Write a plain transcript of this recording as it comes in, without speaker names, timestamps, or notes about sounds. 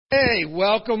Hey,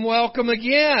 welcome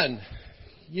again.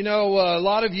 You know, a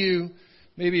lot of you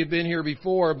maybe have been here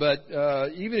before, but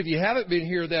even if you haven't been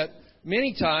here that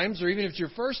many times, or even if it's your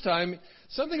first time,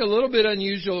 something a little bit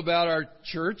unusual about our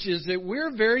church is that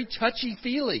we're very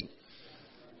touchy-feely.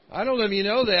 I don't know if you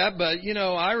know that, but, you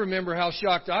know, I remember how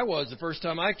shocked I was the first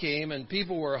time I came, and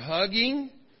people were hugging.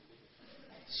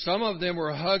 Some of them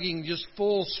were hugging just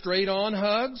full, straight-on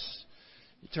hugs.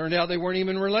 It turned out they weren't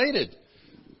even related.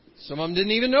 Some of them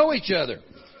didn't even know each other.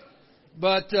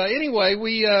 But anyway,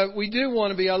 we do want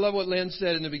to be, I love what Lynn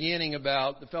said in the beginning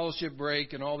about the fellowship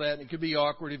break and all that. It could be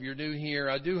awkward if you're new here.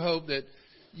 I do hope that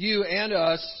you and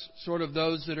us, sort of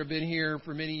those that have been here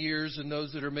for many years and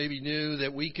those that are maybe new,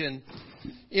 that we can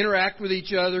interact with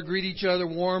each other, greet each other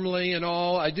warmly and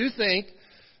all. I do think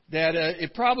that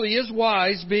it probably is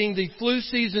wise, being the flu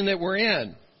season that we're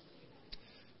in,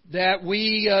 that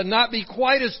we not be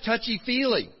quite as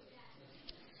touchy-feely.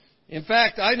 In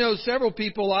fact, I know several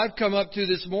people I've come up to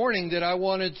this morning that I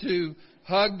wanted to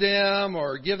hug them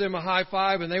or give them a high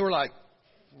five, and they were like,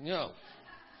 no.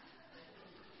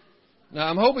 Now,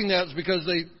 I'm hoping that's because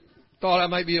they thought I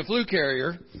might be a flu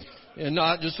carrier and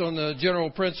not just on the general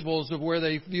principles of where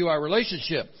they view our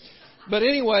relationship. But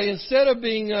anyway, instead of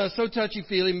being so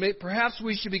touchy-feely, perhaps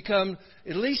we should become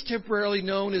at least temporarily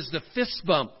known as the Fist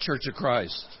Bump Church of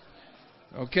Christ.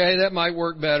 Okay, that might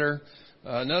work better.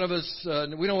 None of us,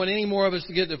 we don't want any more of us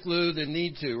to get the flu than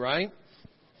need to, right?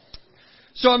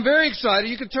 So I'm very excited.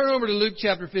 You can turn over to Luke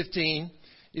chapter 15.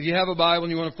 If you have a Bible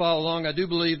and you want to follow along, I do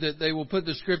believe that they will put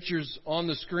the scriptures on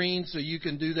the screen so you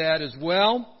can do that as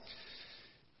well.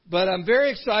 But I'm very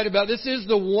excited about this. This is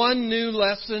the one new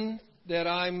lesson that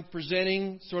I'm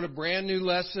presenting, sort of brand new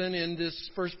lesson in this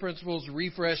First Principles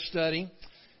Refresh study.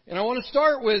 And I want to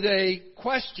start with a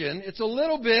question. It's a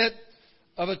little bit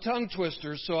of a tongue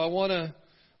twister, so I want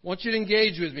you to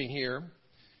engage with me here.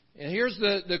 And here's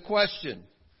the question.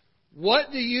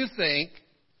 What do you think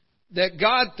that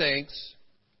God thinks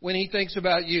when He thinks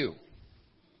about you?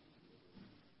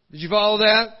 Did you follow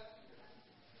that?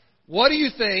 What do you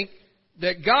think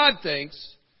that God thinks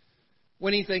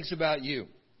when He thinks about you?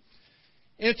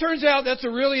 And it turns out that's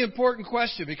a really important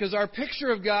question, because our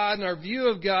picture of God and our view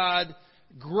of God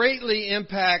greatly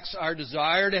impacts our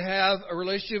desire to have a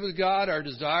relationship with God, our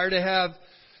desire to have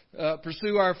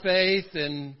pursue our faith,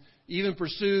 and even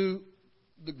pursue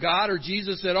God or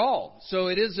Jesus at all. So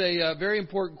it is a very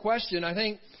important question. I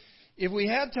think if we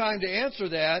had time to answer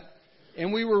that,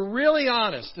 and we were really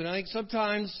honest, and I think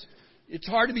sometimes it's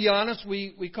hard to be honest.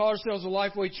 We call ourselves a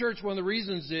Lifeway Church. One of the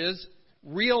reasons is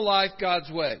real life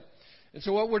God's way. And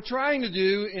so what we're trying to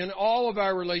do in all of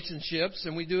our relationships,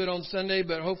 and we do it on Sunday,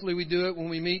 but hopefully we do it when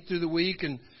we meet through the week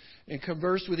and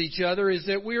converse with each other, is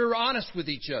that we're honest with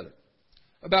each other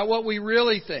about what we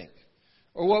really think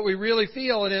or what we really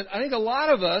feel. And I think a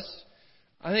lot of us,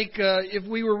 if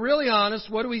we were really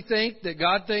honest, what do we think that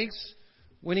God thinks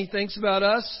when He thinks about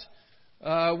us?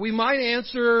 We might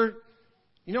answer,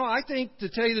 I think, to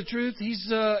tell you the truth,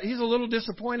 He's a little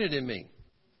disappointed in me.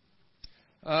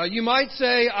 You might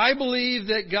say, I believe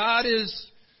that God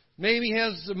maybe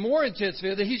has a more intense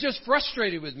feeling, that He's just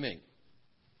frustrated with me.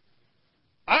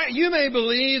 You may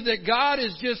believe that God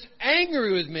is just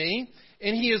angry with me,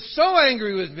 and He is so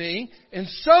angry with me and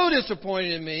so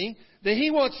disappointed in me that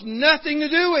He wants nothing to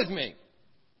do with me.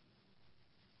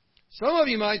 Some of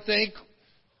you might think,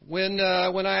 when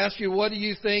I ask you, what do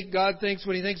you think God thinks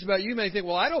when He thinks about you, you may think,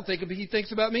 well, I don't think He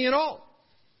thinks about me at all.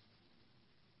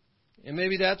 And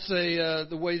maybe that's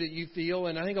the way that you feel.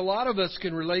 And I think a lot of us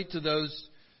can relate to those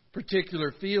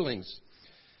particular feelings.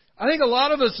 I think a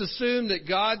lot of us assume that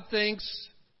God thinks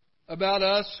about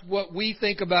us what we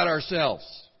think about ourselves.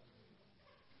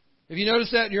 Have you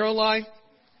noticed that in your own life?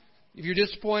 If you're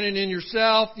disappointed in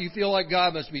yourself, you feel like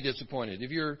God must be disappointed. If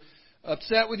you're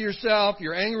upset with yourself,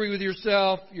 you're angry with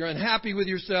yourself, you're unhappy with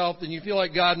yourself, then you feel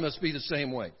like God must be the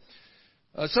same way.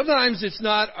 Sometimes it's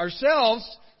not ourselves.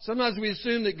 Sometimes we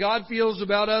assume that God feels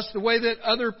about us the way that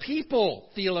other people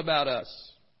feel about us.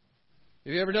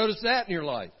 Have you ever noticed that in your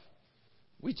life?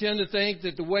 We tend to think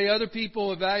that the way other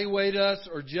people evaluate us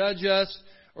or judge us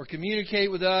or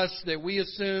communicate with us, that we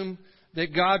assume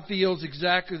that God feels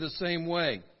exactly the same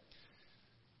way.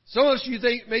 Some of you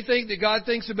may think that God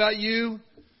thinks about you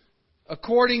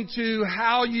according to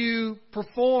how you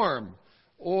perform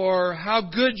or how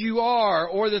good you are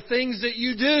or the things that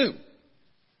you do.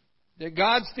 That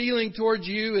God's feeling towards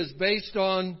you is based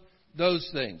on those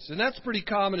things. And that's pretty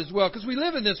common as well, because we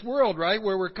live in this world, right,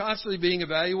 where we're constantly being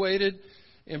evaluated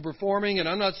and performing. And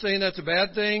I'm not saying that's a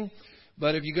bad thing,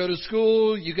 but if you go to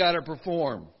school, you got to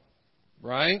perform,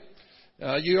 right?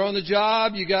 You're on the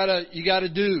job, you got to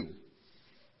do.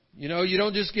 You know, you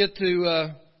don't just get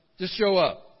to just show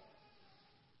up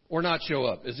or not show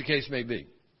up, as the case may be.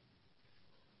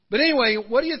 But anyway,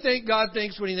 what do you think God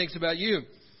thinks when He thinks about you?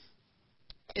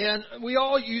 And we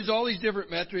all use all these different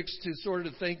metrics to sort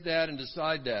of think that and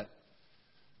decide that.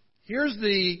 Here's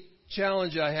the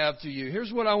challenge I have to you.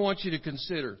 Here's what I want you to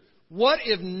consider. What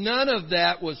if none of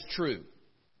that was true?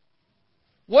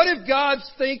 What if God's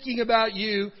thinking about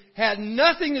you had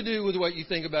nothing to do with what you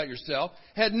think about yourself,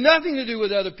 had nothing to do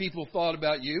with other people thought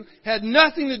about you, had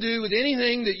nothing to do with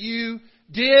anything that you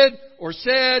did or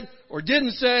said or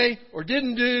didn't say or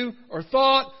didn't do or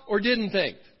thought or didn't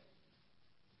think?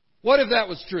 What if that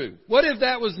was true? What if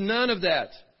that was none of that?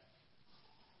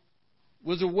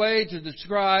 Was a way to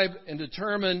describe and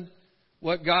determine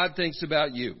what God thinks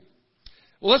about you.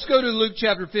 Well, let's go to Luke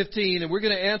chapter 15, and we're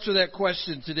going to answer that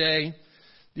question today.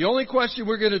 The only question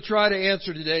we're going to try to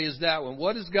answer today is that one.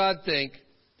 What does God think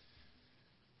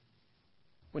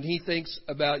when He thinks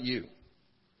about you?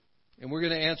 And we're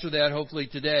going to answer that hopefully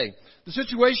today. The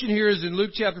situation here is in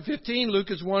Luke chapter 15.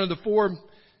 Luke is one of the four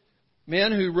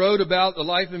men who wrote about the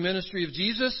life and ministry of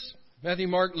Jesus: Matthew,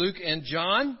 Mark, Luke, and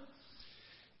John.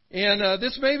 And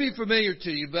this may be familiar to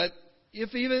you, but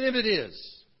even if it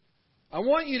is, I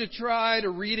want you to try to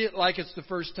read it like it's the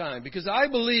first time, because I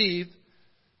believe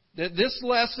that this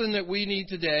lesson that we need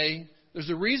today, there's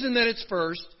a reason that it's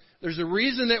first. There's a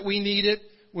reason that we need it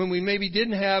when we maybe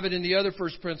didn't have it in the other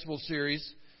First Principles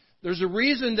series. There's a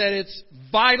reason that it's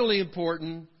vitally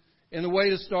important in the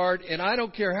way to start. And I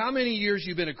don't care how many years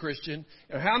you've been a Christian,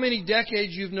 or how many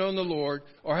decades you've known the Lord,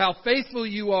 or how faithful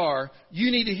you are,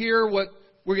 you need to hear what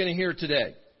we're going to hear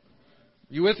today.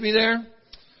 You with me there?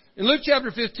 In Luke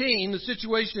chapter 15, the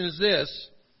situation is this.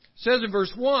 It says in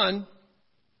verse 1,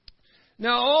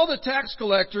 Now the tax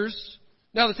collectors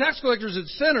and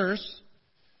sinners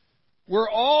were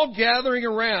all gathering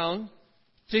around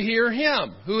to hear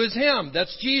Him. Who is Him?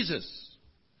 That's Jesus.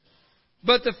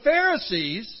 But the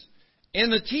Pharisees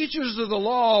and the teachers of the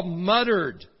law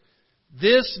muttered,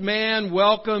 This man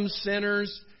welcomes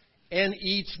sinners and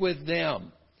eats with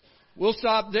them. We'll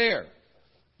stop there.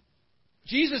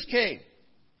 Jesus came.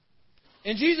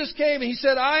 And Jesus came and He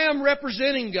said, I am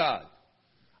representing God.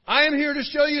 I am here to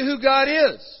show you who God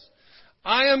is.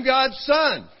 I am God's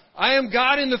Son. I am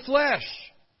God in the flesh.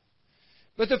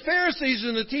 But the Pharisees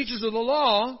and the teachers of the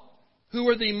law, who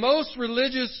were the most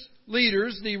religious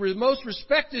leaders, the most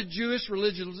respected Jewish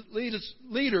religious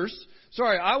leaders,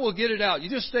 sorry, I will get it out. You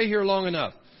just stay here long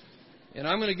enough. And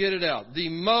I'm going to get it out.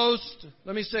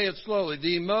 Let me say it slowly,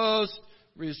 the most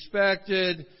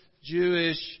respected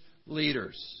Jewish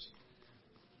leaders.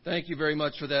 Thank you very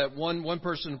much for that. One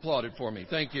person applauded for me.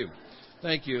 Thank you.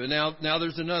 Thank you. And now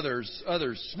there's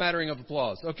others smattering of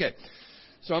applause. Okay.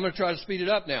 So I'm going to try to speed it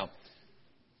up now.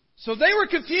 So they were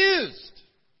confused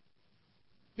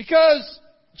because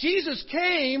Jesus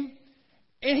came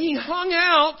and He hung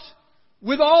out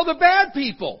with all the bad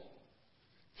people.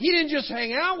 He didn't just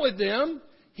hang out with them.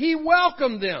 He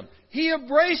welcomed them. He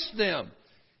embraced them.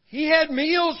 He had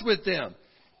meals with them.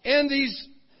 And these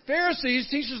Pharisees,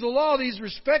 teachers of the law, these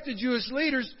respected Jewish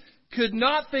leaders, could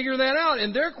not figure that out.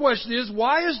 And their question is,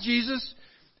 why is Jesus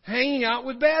hanging out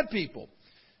with bad people?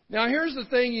 Now, here's the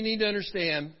thing you need to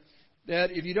understand,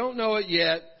 that if you don't know it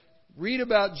yet, read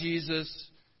about Jesus,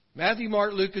 Matthew,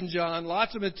 Mark, Luke, and John,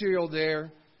 lots of material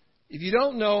there. If you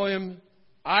don't know Him,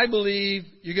 I believe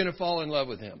you're going to fall in love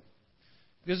with Him.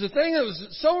 Because the thing that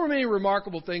was so many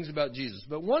remarkable things about Jesus,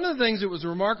 but one of the things that was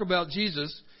remarkable about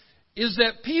Jesus is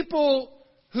that people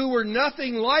who were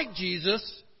nothing like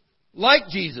Jesus, like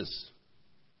Jesus.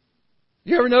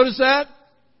 You ever notice that?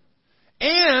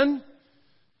 And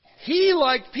He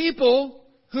liked people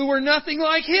who were nothing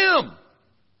like Him.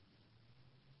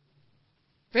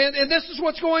 And this is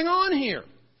what's going on here.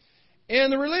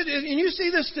 And and you see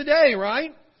this today,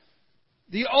 right?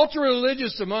 The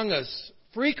ultra-religious among us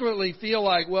frequently feel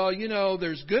like, well, you know,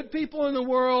 there's good people in the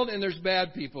world and there's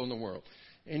bad people in the world.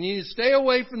 And you need to stay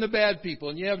away from the bad people.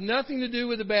 And you have nothing to do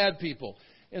with the bad people.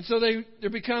 And so there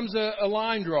becomes a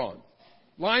line drawn.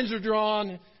 Lines are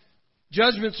drawn.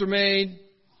 Judgments are made.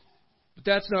 But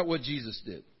that's not what Jesus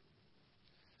did.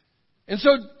 And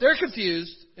so they're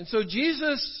confused. And so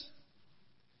Jesus,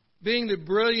 being the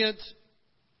brilliant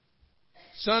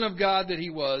Son of God that He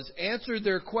was, answered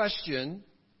their question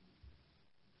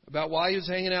about why He was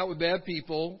hanging out with bad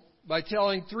people by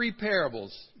telling 3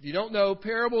 parables. If you don't know,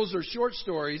 parables are short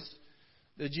stories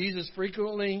that Jesus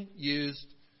frequently used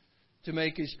to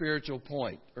make a spiritual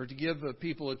point or to give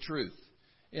people a truth.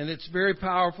 And it's very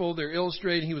powerful. They're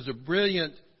illustrating. He was a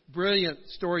brilliant, brilliant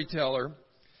storyteller.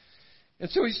 And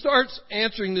so He starts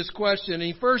answering this question.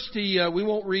 And we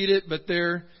won't read it, but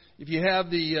there if you have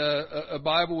a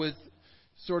Bible with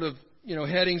sort of,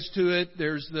 headings to it,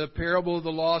 there's the parable of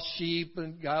the lost sheep,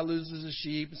 and guy loses a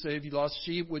sheep, and say, if you lost a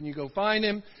sheep, wouldn't you go find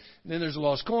him? And then there's a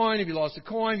lost coin. If you lost a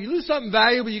coin, if you lose something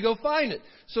valuable, you go find it.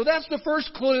 So that's the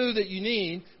first clue that you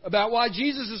need about why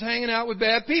Jesus is hanging out with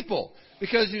bad people.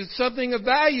 Because something of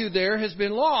value there has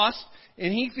been lost,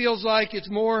 and he feels like it's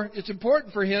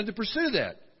important for him to pursue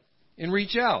that and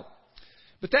reach out.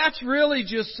 But that's really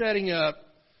just setting up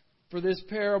for this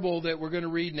parable that we're going to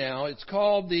read now. It's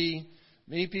called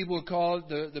many people would call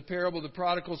it the parable of the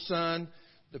prodigal son,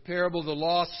 the parable of the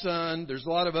lost son. There's a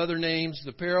lot of other names.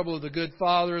 The parable of the good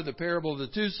father, the parable of the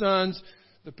two sons,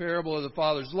 the parable of the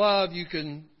father's love. You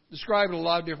can describe it a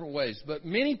lot of different ways. But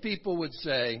many people would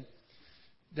say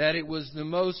that it was the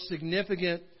most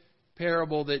significant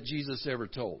parable that Jesus ever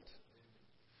told.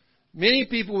 Many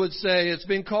people would say it's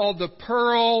been called the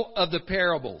pearl of the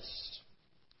parables.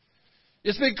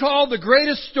 It's been called the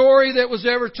greatest story that was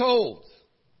ever told.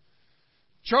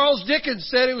 Charles Dickens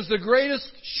said it was the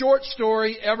greatest short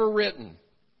story ever written.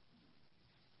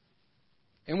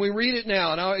 And we read it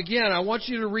now. Now, again, I want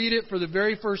you to read it for the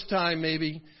very first time,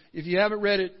 maybe. If you haven't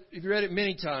read it, if you read it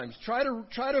many times, try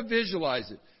to visualize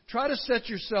it. Try to set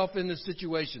yourself in this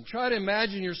situation. Try to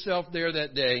imagine yourself there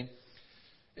that day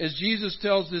as Jesus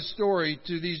tells this story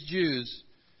to these Jews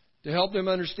to help them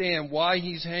understand why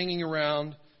he's hanging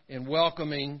around and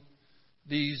welcoming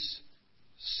these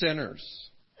sinners.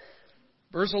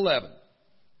 Verse 11.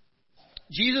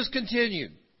 Jesus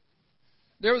continued.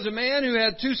 There was a man who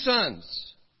had 2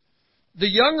 sons. The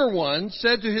younger one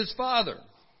said to his father,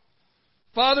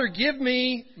 "Father, give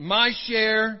me my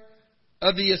share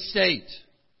of the estate."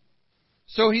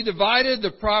 So he divided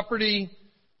the property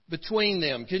between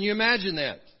them. Can you imagine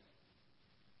that?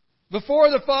 Before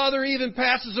the father even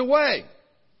passes away.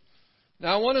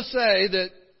 Now I want to say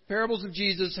that parables of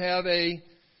Jesus have a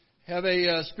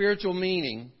spiritual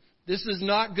meaning. This is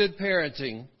not good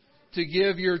parenting to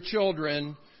give your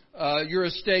children your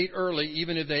estate early,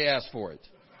 even if they ask for it.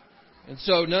 And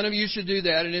so none of you should do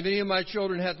that. And if any of my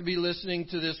children have to be listening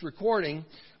to this recording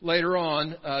later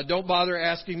on, don't bother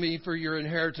asking me for your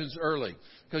inheritance early,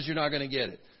 because you're not going to get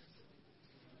it.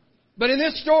 But in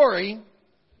this story,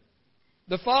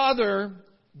 the father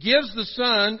gives the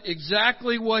son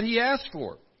exactly what he asked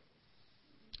for.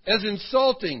 As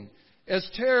insulting, as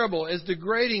terrible, as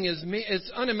degrading, as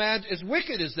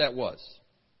wicked as that was.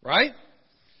 Right?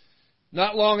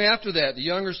 Not long after that, the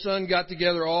younger son got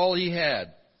together all he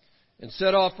had and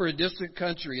set off for a distant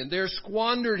country, and there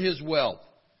squandered his wealth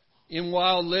in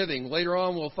wild living. Later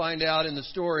on, we'll find out in the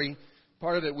story,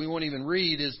 part of it we won't even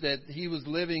read, is that he was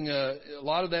living, a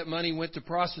lot of that money went to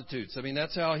prostitutes. I mean,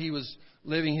 that's how he was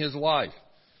living his life.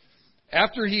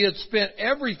 After he had spent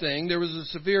everything, there was a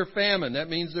severe famine. That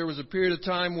means there was a period of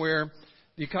time where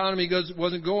the economy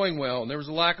wasn't going well, and there was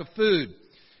a lack of food.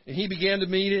 And he began to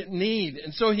need.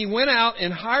 And so he went out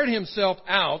and hired himself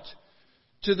out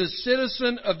to a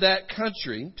citizen of that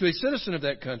country, who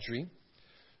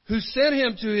sent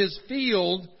him to his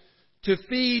field to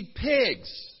feed pigs.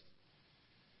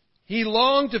 He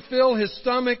longed to fill his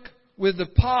stomach with the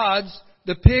pods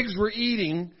the pigs were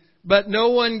eating, but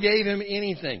no one gave him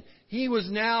anything. He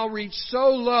was now reached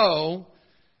so low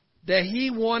that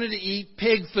he wanted to eat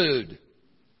pig food.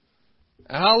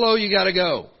 How low you got to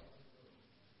go?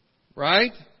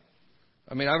 Right?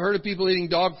 I mean, I've heard of people eating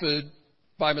dog food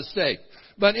by mistake.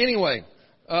 But anyway,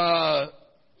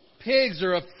 pigs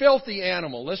are a filthy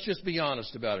animal. Let's just be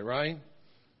honest about it, right?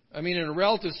 I mean, in a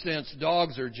relative sense,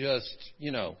 dogs are just,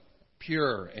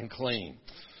 pure and clean.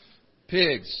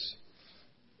 Pigs.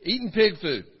 Eating pig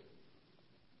food.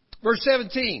 Verse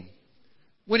 17.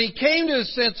 When he came to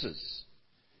his senses,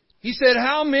 he said,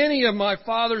 "How many of my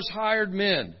father's hired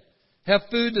men have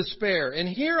food to spare? And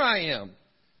here I am,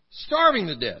 starving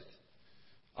to death.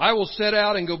 I will set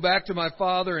out and go back to my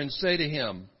father and say to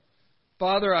him,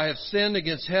 'Father, I have sinned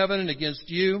against heaven and against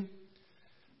you.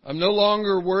 I'm no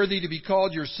longer worthy to be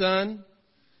called your son.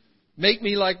 Make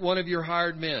me like one of your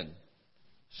hired men.'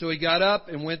 So he got up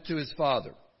and went to his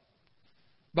father.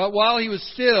 But while he was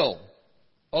still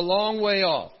a long way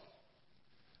off,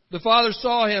 the father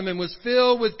saw him and was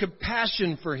filled with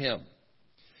compassion for him.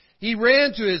 He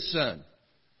ran to his son,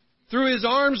 threw his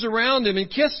arms around him,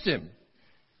 and kissed him.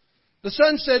 The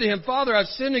son said to him, 'Father, I've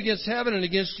sinned against heaven and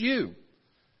against you.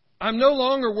 I'm no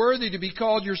longer worthy to be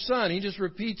called your son.'" He just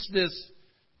repeats this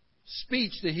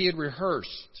speech that he had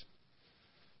rehearsed.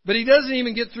 But he doesn't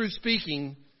even get through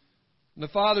speaking. The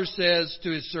father says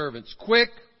to his servants,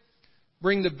 "Quick,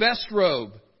 bring the best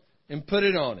robe and put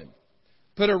it on him.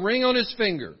 Put a ring on his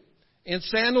finger and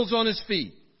sandals on his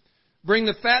feet. Bring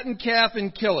the fattened calf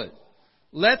and kill it.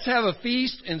 Let's have a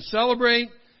feast and celebrate,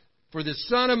 for this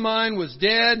son of mine was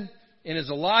dead and is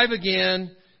alive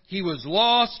again. He was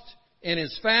lost and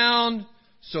is found.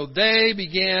 So they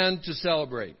began to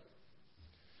celebrate.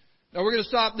 Now we're going to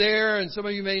stop there, and some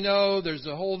of you may know there's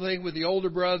a whole thing with the older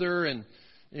brother and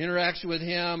the interaction with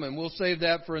him, and we'll save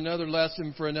that for another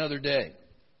lesson for another day.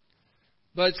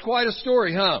 But it's quite a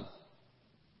story, huh?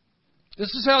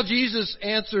 This is how Jesus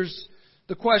answers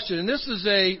the question. And this is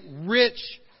a rich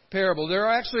parable. There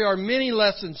actually are many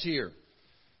lessons here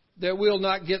that we'll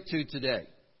not get to today.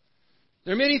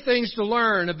 There are many things to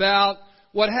learn about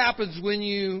what happens when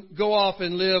you go off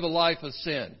and live a life of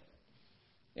sin,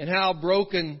 and how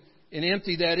broken and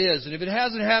empty that is. And if it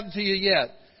hasn't happened to you yet,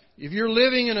 if you're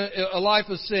living in a life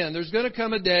of sin, there's going to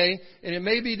come a day, and it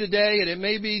may be today, and it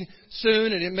may be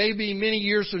soon, and it may be many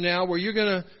years from now, where you're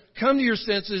going to come to your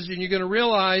senses and you're going to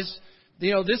realize,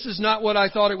 this is not what I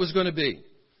thought it was going to be.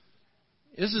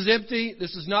 This is empty.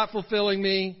 This is not fulfilling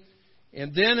me.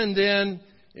 And then,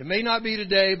 it may not be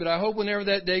today, but I hope whenever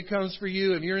that day comes for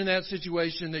you, if you're in that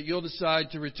situation, that you'll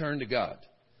decide to return to God.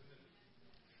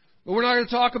 But we're not going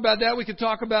to talk about that. We could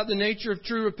talk about the nature of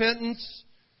true repentance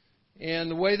and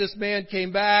the way this man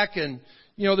came back. And,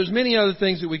 there's many other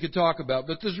things that we could talk about.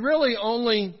 But there's really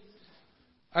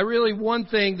one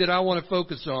thing that I want to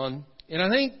focus on. And I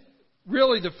think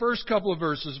really the first couple of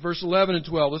verses, verse 11 and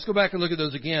 12, let's go back and look at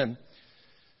those again.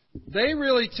 They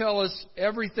really tell us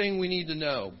everything we need to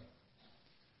know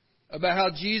about how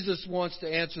Jesus wants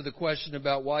to answer the question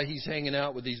about why He's hanging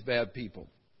out with these bad people.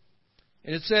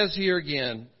 And it says here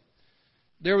again,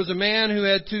 there was a man who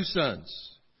had 2 sons.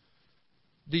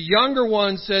 The younger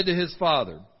one said to his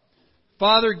father,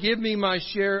 "Father, give me my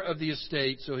share of the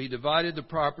estate." So he divided the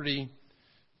property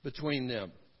between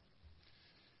them.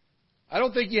 I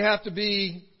don't think you have to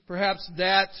be perhaps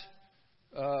that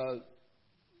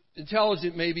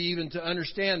intelligent maybe even to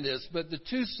understand this, but the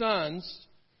 2 sons,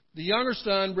 the younger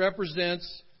son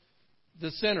represents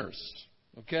the sinners,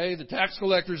 okay? The tax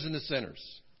collectors and the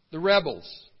sinners, the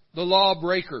rebels, the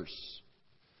lawbreakers.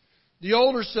 The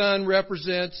older son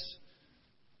represents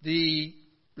the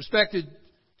respected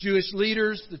Jewish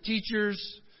leaders, the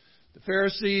teachers, the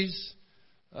Pharisees,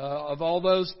 of all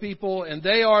those people, and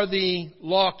they are the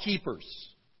law keepers.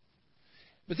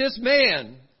 But this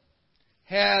man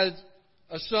had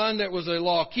a son that was a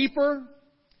law keeper.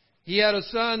 He had a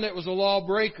son that was a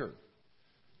lawbreaker.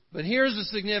 But here's the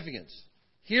significance.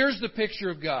 Here's the picture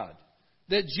of God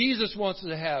that Jesus wants us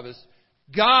to have is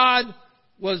God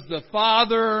was the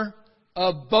father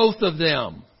of both of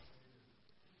them.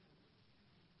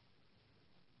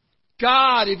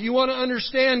 God, if you want to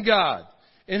understand God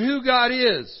and who God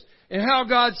is and how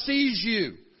God sees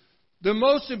you, the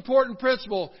most important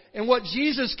principle and what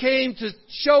Jesus came to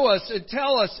show us and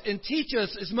tell us and teach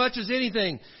us as much as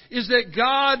anything is that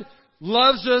God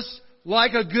loves us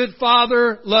like a good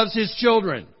father loves his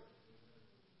children.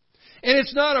 And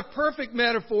it's not a perfect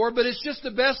metaphor, but it's just the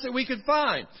best that we could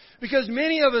find. Because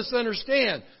many of us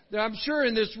understand that I'm sure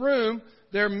in this room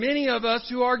there are many of us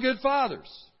who are good fathers.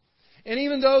 And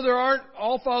even though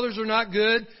all fathers are not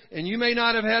good, and you may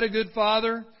not have had a good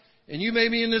father, and you may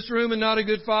be in this room and not a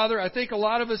good father, I think a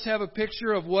lot of us have a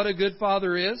picture of what a good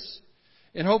father is.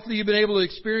 And hopefully you've been able to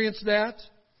experience that.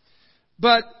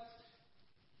 But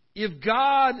if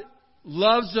God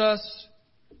loves us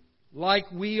like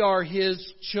we are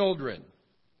His children,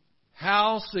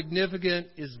 how significant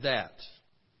is that?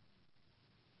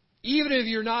 Even if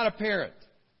you're not a parent,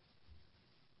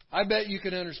 I bet you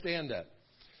can understand that.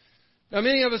 Now,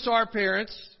 many of us are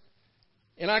parents,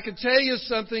 and I can tell you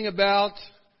something about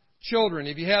children.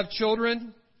 If you have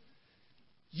children,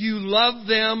 you love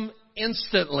them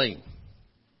instantly.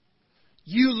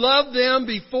 You love them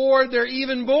before they're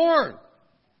even born.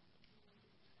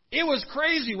 It was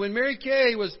crazy when Mary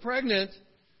Kay was pregnant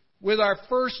with our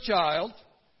first child,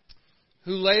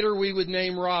 who later we would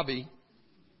name Robbie.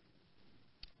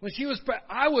 When she was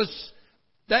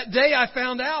that day I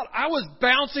found out, I was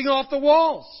bouncing off the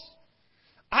walls.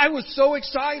 I was so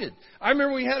excited. I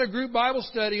remember we had a group Bible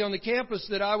study on the campus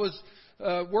that I was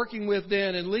working with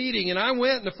then and leading. And I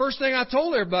went, and the first thing I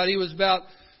told everybody was about,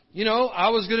 I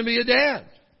was going to be a dad.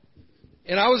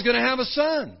 And I was going to have a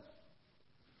son.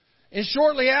 And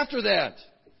shortly after that,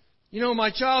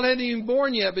 my child hadn't even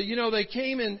born yet, but, they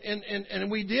came and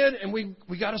we did, and we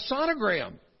got a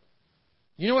sonogram.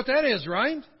 You know what that is,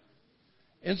 right?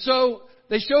 And so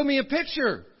they showed me a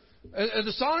picture of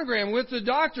the sonogram with the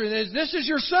doctor, and they said, "This is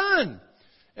your son."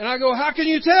 And I go, "How can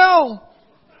you tell?"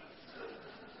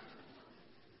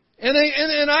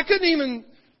 And I couldn't even,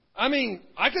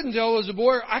 I couldn't tell it was a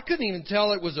boy. I couldn't even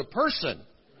tell it was a person.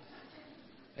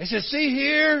 They said, "See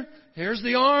here, There's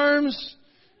the arms.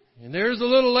 And there's the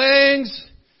little legs.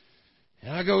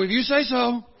 And I go, if you say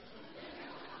so.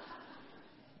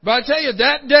 But I tell you,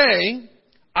 that day,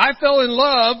 I fell in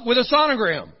love with a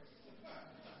sonogram.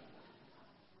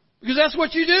 Because that's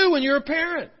what you do when you're a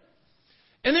parent.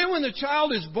 And then when the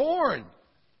child is born,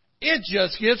 it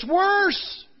just gets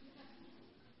worse.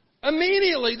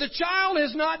 Immediately, the child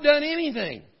has not done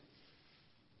anything.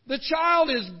 The child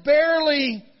is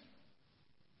barely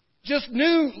just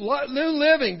new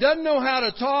living, doesn't know how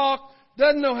to talk,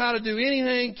 doesn't know how to do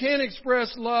anything, can't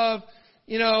express love,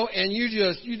 and you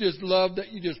just love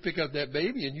that. You just pick up that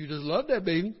baby and you just love that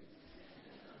baby.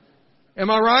 Am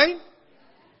I right?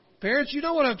 Parents, you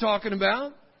know what I'm talking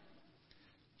about.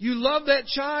 You love that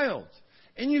child.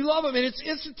 And you love them. And it's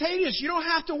instantaneous. You don't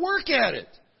have to work at it.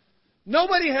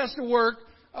 Nobody has to work.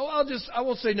 I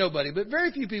won't say nobody, but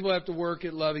very few people have to work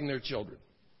at loving their children.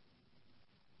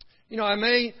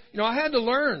 I had to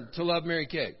learn to love Mary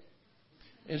Kay.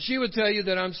 And she would tell you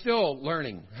that I'm still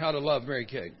learning how to love Mary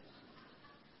Kay.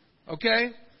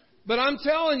 Okay? But I'm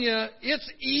telling you, it's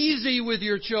easy with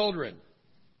your children.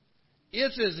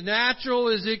 It's as natural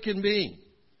as it can be.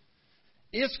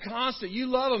 It's constant. You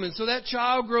love them. And so that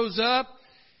child grows up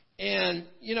and,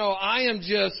 I am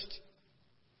just,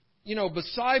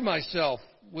 beside myself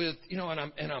with,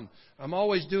 I'm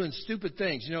always doing stupid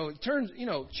things.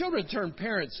 Children turn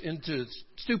parents into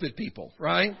stupid people,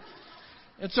 right?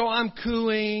 And so I'm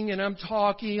cooing and I'm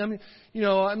talking. I'm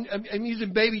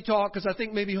using baby talk because I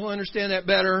think maybe he'll understand that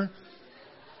better.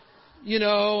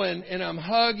 And I'm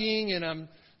hugging and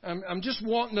I'm just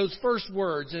wanting those first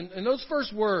words. And those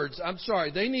first words, I'm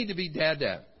sorry, they need to be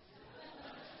dad.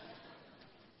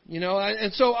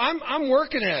 And so I'm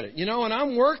working at it, and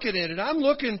I'm working at it. I'm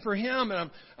looking for him,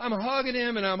 and I'm hugging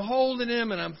him, and I'm holding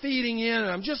him, and I'm feeding him,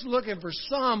 and I'm just looking for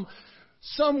some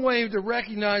way to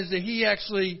recognize that he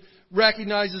actually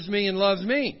recognizes me and loves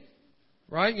me.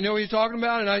 Right? You know what you're talking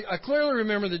about? And I clearly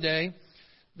remember the day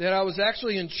that I was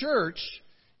actually in church,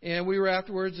 and we were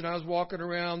afterwards, and I was walking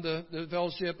around the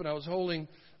fellowship, and I was holding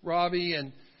Robbie,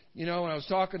 and and I was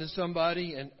talking to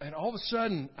somebody, and all of a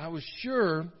sudden, I was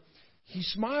sure he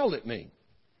smiled at me.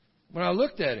 When I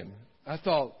looked at him, I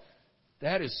thought,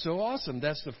 that is so awesome.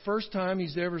 That's the first time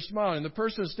he's ever smiled. And the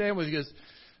person I was standing with, he goes,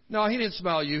 no, he didn't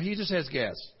smile at you. He just has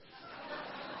gas.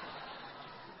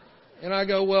 And I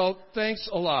go, well, thanks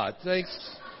a lot.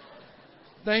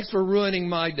 Thanks for ruining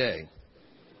my day.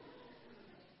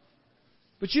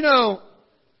 But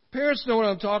parents know what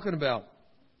I'm talking about.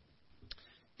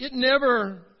 It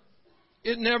never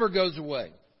goes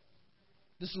away.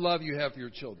 This love you have for your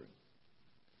children.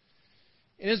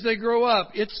 And as they grow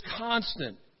up, it's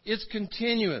constant. It's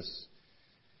continuous.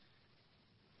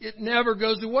 It never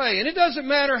goes away. And it doesn't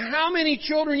matter how many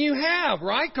children you have,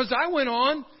 right? Because I went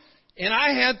on and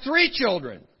I had 3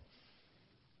 children.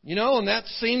 And that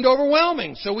seemed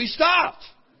overwhelming. So we stopped.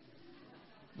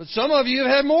 But some of you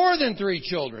have had more than 3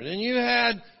 children. And you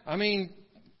had,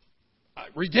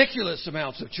 ridiculous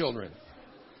amounts of children.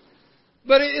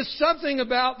 But it's something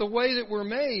about the way that we're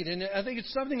made, and I think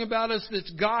it's something about us that's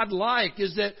God-like,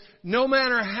 is that no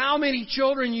matter how many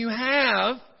children you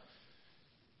have,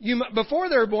 before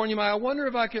they're born, I wonder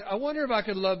if I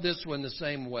could love this one the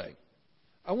same way.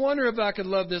 I wonder if I could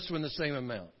love this one the same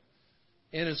amount.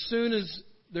 And as soon as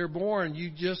they're born,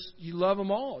 you love them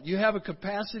all. You have a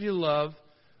capacity to love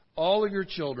all of your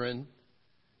children,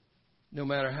 no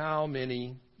matter how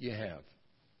many you have.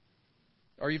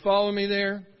 Are you following me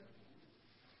there?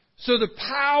 So the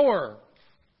power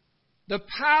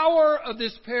of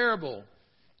this parable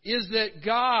is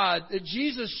that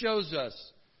Jesus shows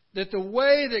us that the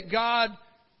way that God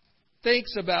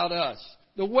thinks about us,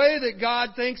 the way that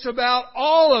God thinks about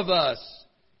all of us,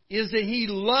 is that He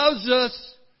loves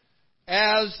us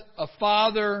as a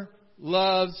father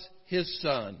loves his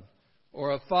son,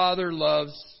 or a father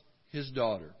loves his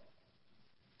daughter.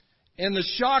 And the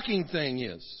shocking thing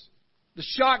is, the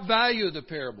shock value of the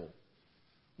parable,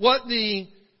 what the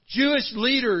Jewish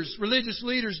leaders, religious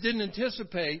leaders didn't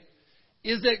anticipate,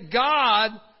 is that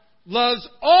God loves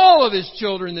all of His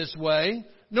children this way,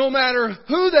 no matter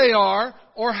who they are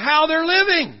or how they're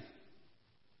living.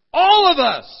 All of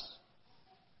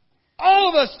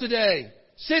us today,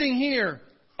 sitting here,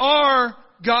 are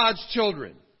God's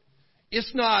children.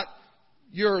 It's not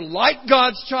you're like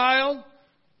God's child,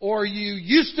 or you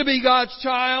used to be God's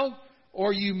child,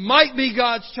 or you might be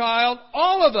God's child.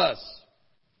 All of us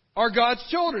are God's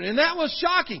children. And that was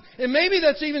shocking. And maybe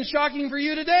that's even shocking for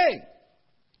you today.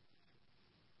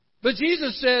 But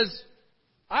Jesus says,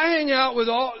 I hang out with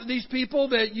all these people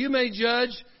that you may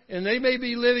judge, and they may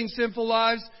be living sinful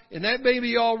lives, and that may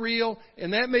be all real,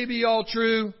 and that may be all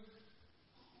true.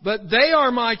 But they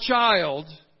are my child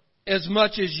as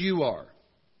much as you are.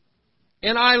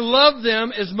 And I love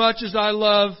them as much as I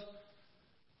love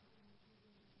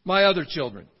my other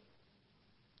children.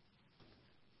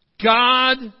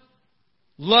 God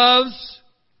loves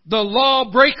the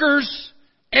lawbreakers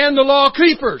and the law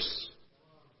keepers.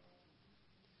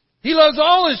 He loves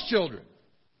all His children.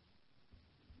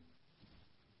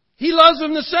 He loves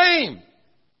them the same.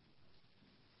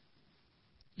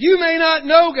 You may not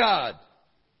know God.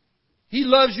 He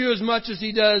loves you as much as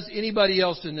He does anybody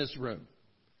else in this room.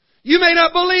 You may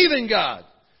not believe in God.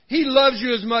 He loves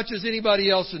you as much as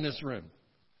anybody else in this room.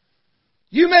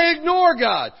 You may ignore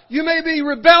God. You may be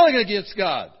rebelling against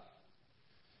God.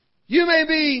 You may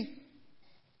be,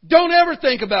 don't ever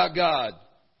think about God.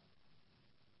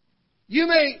 You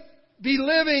may be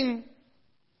living,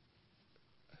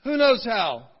 who knows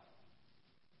how.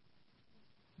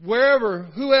 Wherever,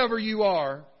 whoever you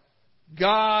are,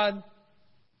 God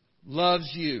loves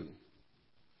you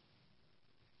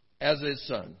as His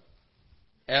son,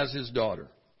 as His daughter.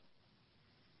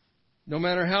 No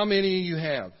matter how many you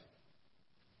have.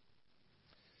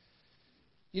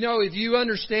 You know, if you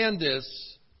understand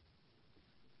this,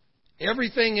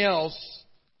 everything else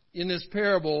in this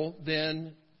parable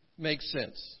then makes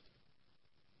sense.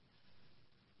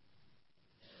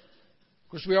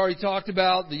 Of course, we already talked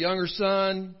about the younger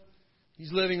son.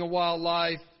 He's living a wild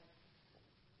life.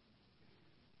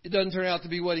 It doesn't turn out to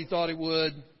be what he thought it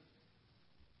would.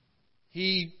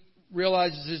 He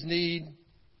realizes his need.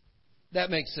 That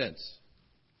makes sense.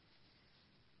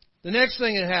 The next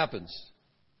thing that happens,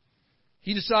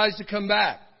 he decides to come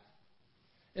back.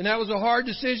 And that was a hard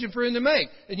decision for him to make.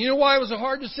 And you know why it was a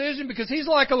hard decision? Because he's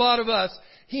like a lot of us.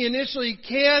 He initially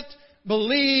can't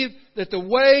believe that the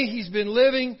way he's been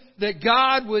living, that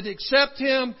God would accept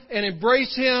him and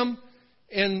embrace him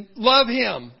and love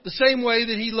him the same way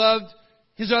that He loved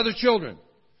his other children.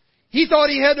 He thought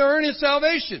he had to earn his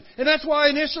salvation. And that's why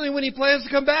initially when he plans to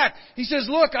come back, he says,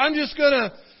 look, I'm just going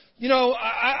to,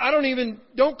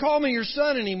 don't call me your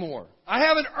son anymore. I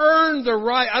haven't earned the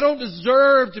right. I don't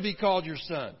deserve to be called your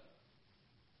son.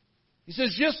 He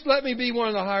says, just let me be one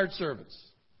of the hired servants.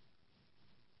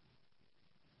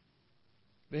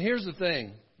 But here's the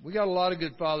thing. We got a lot of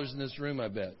good fathers in this room, I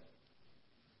bet.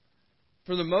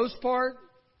 For the most part,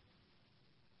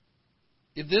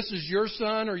 if this is your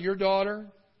son or your daughter,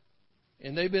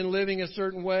 and they've been living a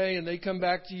certain way, and they come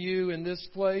back to you in this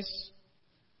place,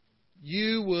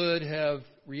 you would have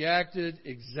reacted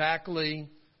exactly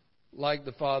like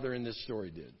the father in this story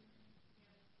did.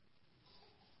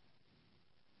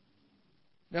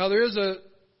 Now, there is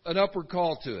an upward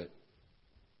call to it.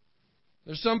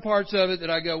 There's some parts of it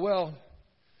that I go, well,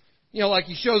 like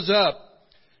he shows up,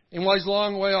 and while he's a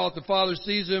long way off, the father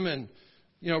sees him and,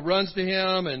 runs to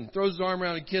him and throws his arm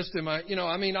around and kissed him. I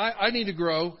need to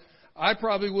grow. I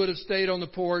probably would have stayed on the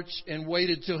porch and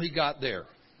waited till he got there.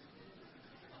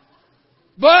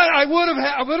 But I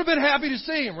would have been happy to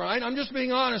see him, right? I'm just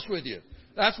being honest with you.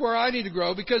 That's where I need to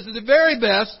grow, because at the very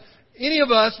best, any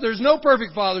of us, there's no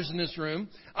perfect fathers in this room.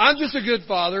 I'm just a good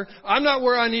father. I'm not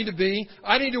where I need to be.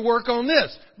 I need to work on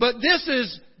this. But this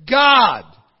is God.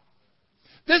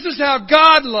 This is how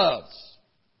God loves.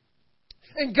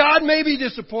 And God may be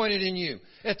disappointed in you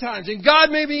at times. And God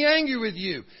may be angry with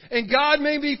you. And God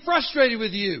may be frustrated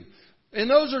with you. And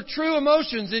those are true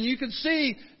emotions. And you can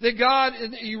see that God,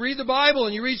 you read the Bible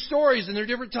and you read stories, and there are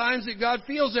different times that God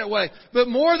feels that way. But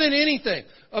more than anything,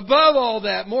 above all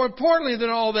that, more importantly than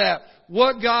all that,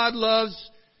 what God loves,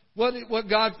 what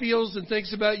God feels and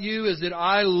thinks about you is that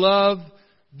I love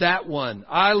that one.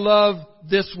 I love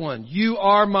this one. You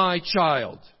are my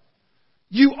child.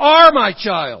 You are my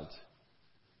child.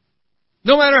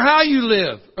 No matter how you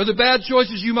live or the bad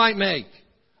choices you might make,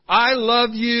 I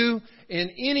love you. And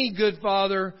any good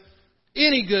father,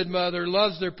 any good mother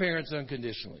loves their parents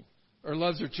unconditionally, or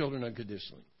loves their children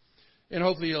unconditionally. And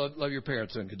hopefully you'll love your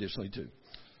parents unconditionally too.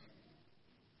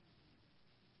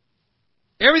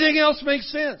 Everything else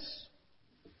makes sense.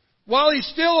 While he's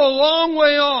still a long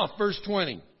way off, verse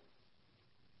 20,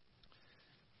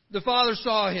 the father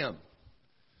saw him.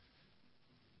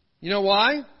 You know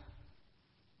why?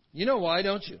 You know why,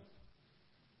 don't you?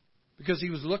 Because he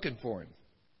was looking for him.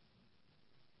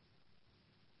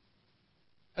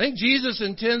 I think Jesus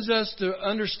intends us to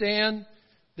understand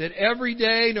that every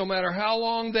day, no matter how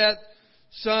long that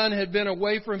son had been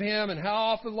away from him, and how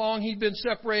often long he'd been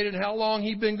separated, how long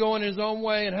he'd been going his own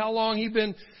way, and how long he'd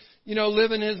been,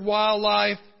 living his wild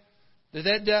life,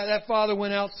 that father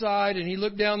went outside and he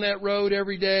looked down that road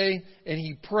every day, and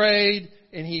he prayed,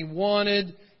 and he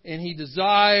wanted, and he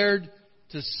desired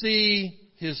to see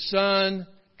his son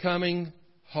coming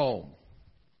home.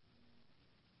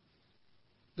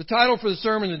 The title for the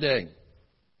sermon today,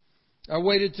 I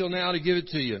waited till now to give it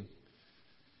to you,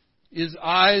 is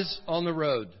Eyes on the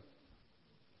Road.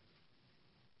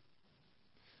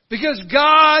 Because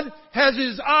God has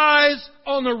His eyes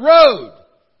on the road.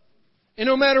 And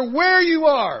no matter where you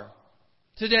are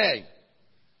today,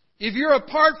 if you're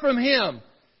apart from Him,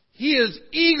 He is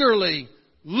eagerly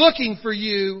looking for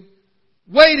you,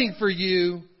 waiting for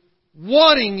you,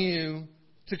 wanting you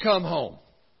to come home.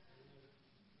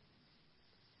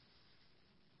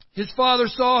 His father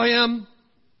saw him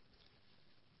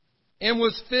and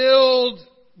was filled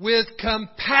with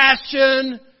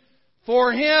compassion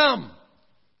for him.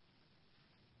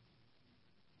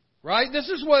 Right? This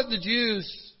is what the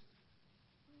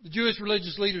Jewish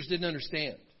religious leaders didn't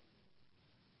understand.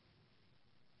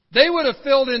 They would have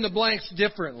filled in the blanks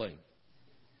differently.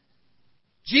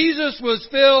 Jesus was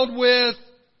filled with,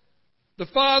 the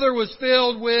Father was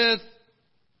filled with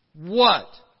what?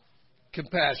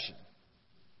 Compassion.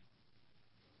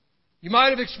 You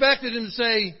might have expected him to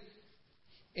say,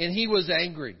 and he was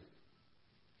angry.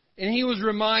 And he was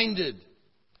reminded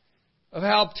of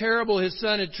how terrible his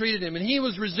son had treated him. And he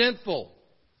was resentful.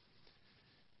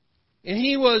 And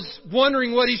he was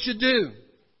wondering what he should do.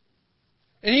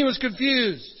 And he was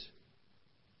confused.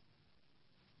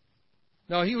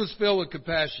 No, he was filled with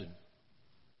compassion.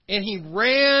 And he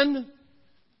ran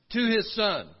to his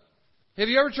son. Have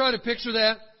you ever tried to picture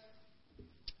that?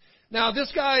 Now,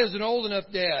 this guy is an old enough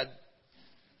dad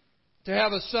to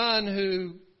have a son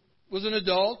who was an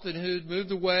adult and who'd moved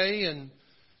away and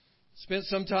spent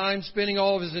some time spending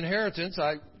all of his inheritance.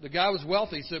 The guy was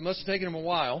wealthy, so it must have taken him a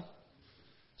while.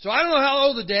 So I don't know how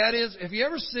old the dad is. Have you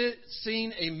ever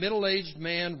seen a middle-aged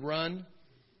man run?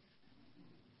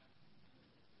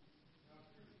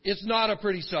 It's not a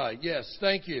pretty sight. Yes,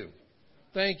 thank you.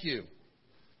 Thank you.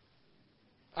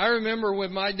 I remember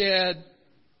when my dad,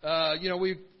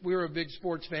 we were a big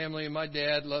sports family, and my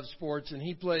dad loved sports, and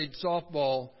he played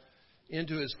softball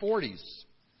into his 40s.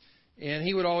 And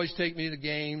he would always take me to the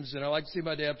games, and I like to see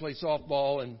my dad play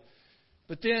softball.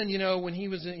 But then, when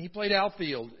he played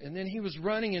outfield, and then he was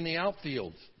running in the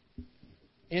outfield.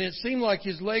 And it seemed like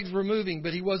his legs were moving,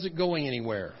 but he wasn't going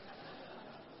anywhere.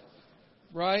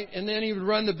 Right? And then he would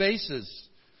run the bases.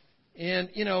 And,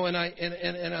 and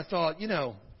I thought,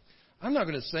 I'm not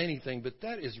going to say anything, but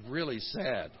that is really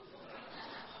sad.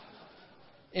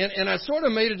 And I sort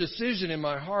of made a decision in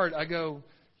my heart. I go,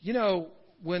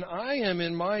 when I am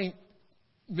in my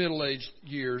middle-aged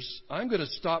years, I'm going to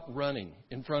stop running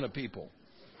in front of people.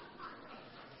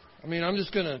 I'm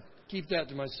just going to keep that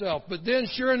to myself. But then,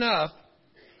 sure enough,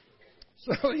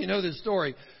 so you know this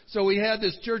story. So we had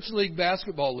this church league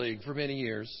basketball league for many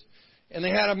years. And they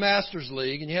had a Masters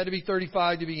League, and you had to be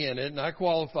 35 to be in it. And I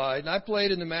qualified, and I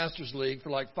played in the Masters League for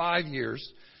like 5 years.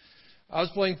 I was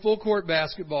playing full court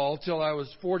basketball till I was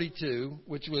 42,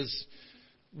 which was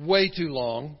way too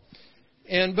long.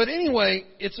 But anyway,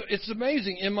 it's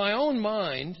amazing. In my own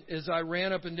mind, as I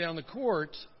ran up and down the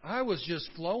court, I was just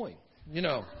flowing.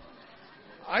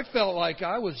 I felt like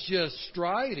I was just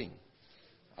striding.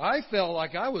 I felt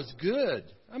like I was good.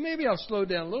 Maybe I'll slow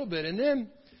down a little bit. And then,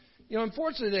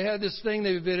 unfortunately, they had this thing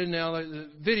they've invented now, the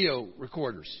video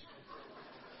recorders.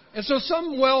 And so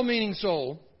some well-meaning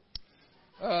soul,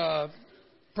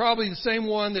 probably the same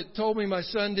one that told me my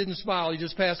son didn't smile, he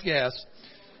just passed gas,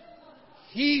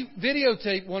 he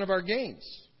videotaped one of our games.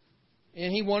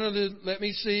 And he wanted to let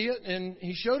me see it, and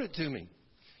he showed it to me.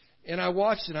 And I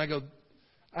watched it, and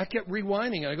I kept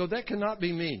rewinding it. I go, that cannot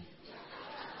be me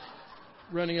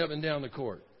running up and down the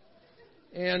court.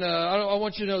 And I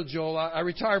want you to know, Joel, I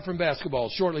retired from basketball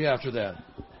shortly after that.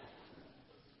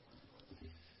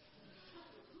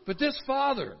 But this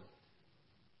father,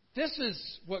 this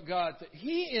is what God,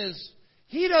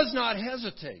 he does not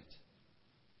hesitate.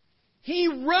 He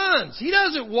runs. He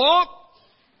doesn't walk.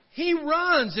 He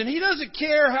runs. And he doesn't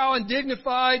care how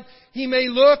undignified he may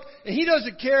look. And he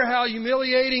doesn't care how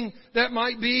humiliating that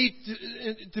might be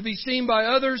to be seen by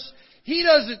others. He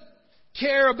doesn't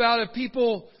care about if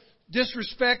people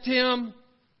disrespect him.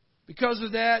 Because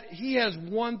of that, he has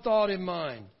one thought in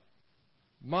mind.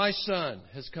 My son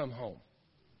has come home.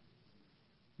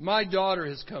 My daughter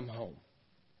has come home.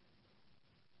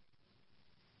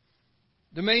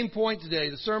 The main point today,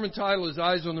 the sermon title is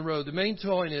Eyes on the Road. The main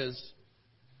point is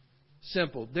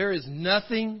simple. There is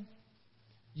nothing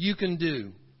you can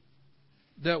do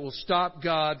that will stop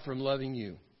God from loving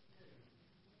you.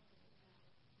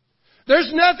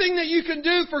 There's nothing that you can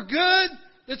do for good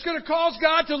that's going to cause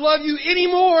God to love you any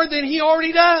more than He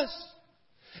already does.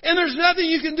 And there's nothing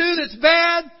you can do that's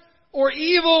bad or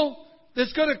evil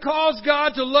that's going to cause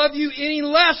God to love you any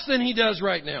less than He does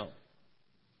right now.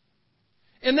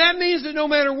 And that means that no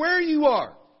matter where you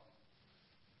are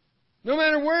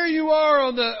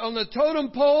on the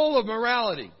totem pole of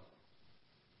morality,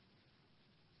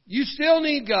 you still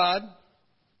need God.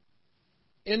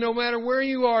 And no matter where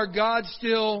you are, God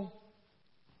still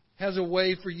has a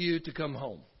way for you to come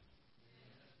home.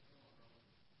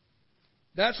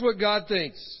 That's what God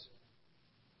thinks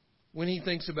when He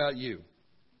thinks about you.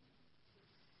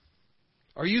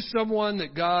 Are you someone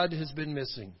that God has been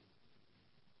missing?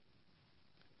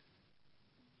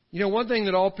 You know, one thing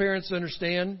that all parents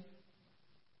understand,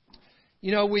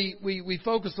 you know, we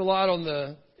focus a lot on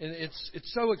and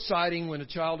it's so exciting when a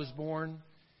child is born,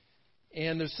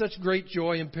 and there's such great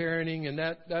joy in parenting, and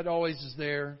that always is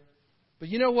there. But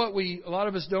you know what a lot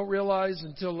of us don't realize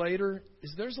until later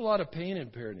is there's a lot of pain in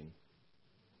parenting.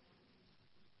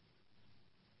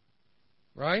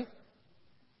 Right?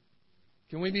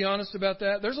 Can we be honest about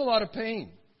that? There's a lot of pain.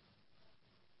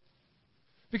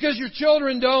 Because your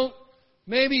children don't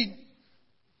maybe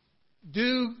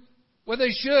do what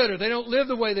they should, or they don't live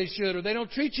the way they should, or they don't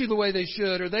treat you the way they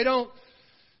should, or they don't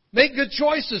make good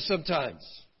choices sometimes.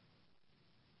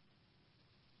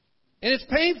 And it's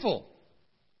painful.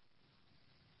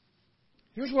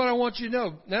 Here's what I want you to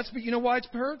know. You know why it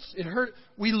hurts? It hurts.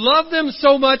 We love them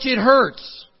so much it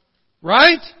hurts.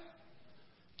 Right?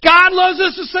 God loves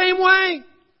us the same way.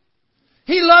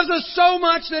 He loves us so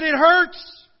much that it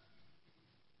hurts.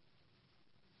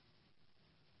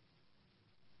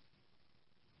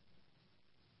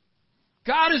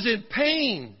 God is in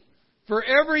pain for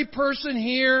every person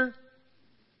here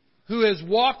who has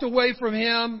walked away from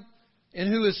Him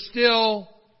and who is still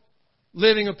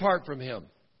living apart from Him.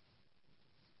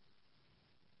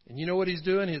 And you know what He's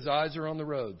doing? His eyes are on the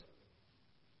road.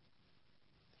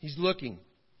 He's looking.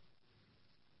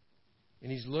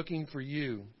 And He's looking for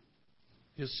you,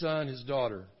 His son, His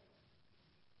daughter,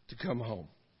 to come home.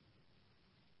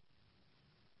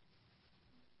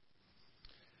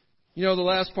 You know, the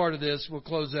last part of this, we'll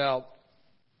close out,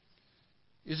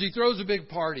 is He throws a big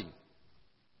party.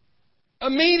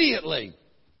 Immediately.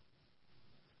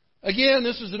 Again,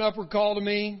 this is an upward call to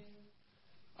me.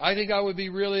 I think I would be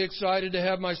really excited to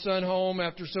have my son home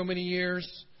after so many years.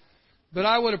 But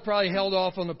I would have probably held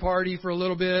off on the party for a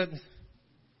little bit.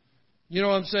 You know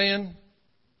what I'm saying?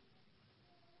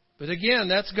 But again,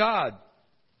 that's God.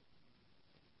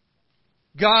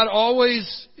 God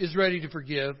always is ready to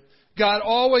forgive. God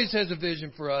always has a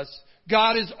vision for us.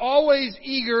 God is always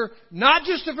eager not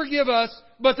just to forgive us,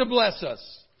 but to bless us.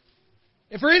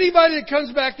 And for anybody that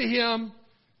comes back to Him,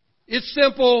 it's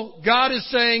simple. God is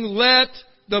saying, let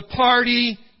the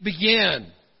party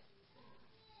begin.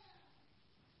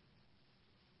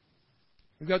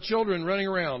 We've got children running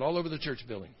around all over the church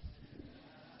building.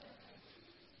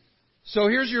 So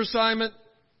here's your assignment.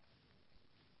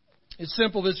 It's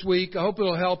simple this week. I hope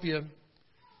it'll help you.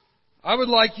 I would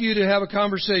like you to have a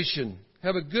conversation.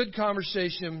 Have a good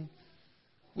conversation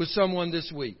with someone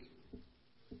this week.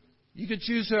 You can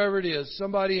choose whoever it is.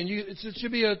 Somebody, and it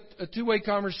should be a two-way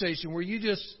conversation where you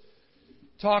just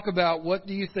talk about what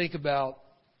do you think about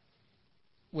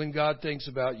when God thinks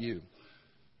about you.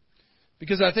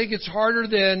 Because I think it's harder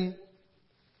than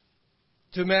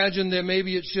to imagine that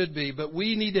maybe it should be. But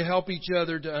we need to help each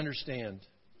other to understand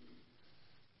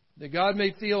that God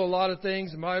may feel a lot of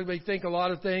things and may think a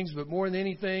lot of things, but more than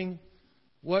anything,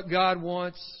 what God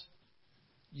wants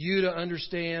you to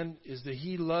understand is that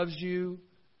He loves you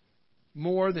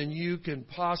more than you can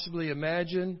possibly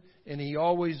imagine, and He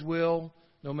always will,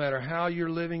 no matter how you're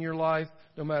living your life,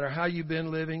 no matter how you've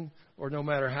been living, or no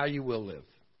matter how you will live.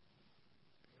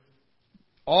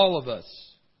 All of us,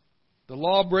 the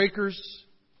lawbreakers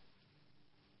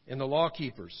and the law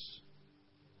keepers,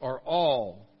 are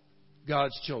all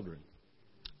God's children.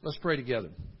 Let's pray together.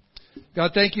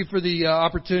 God, thank You for the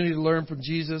opportunity to learn from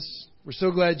Jesus. We're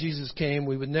so glad Jesus came.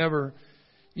 We would never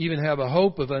even have a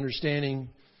hope of understanding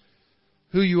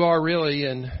who You are really.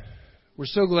 And we're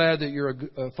so glad that You're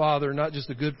a Father, not just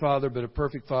a good Father, but a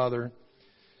perfect Father.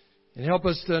 And help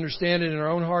us to understand it in our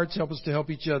own hearts. Help us to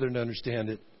help each other to understand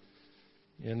it.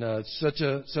 And it's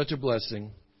such a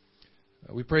blessing.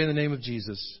 We pray in the name of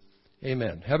Jesus.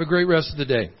 Amen. Have a great rest of the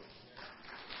day.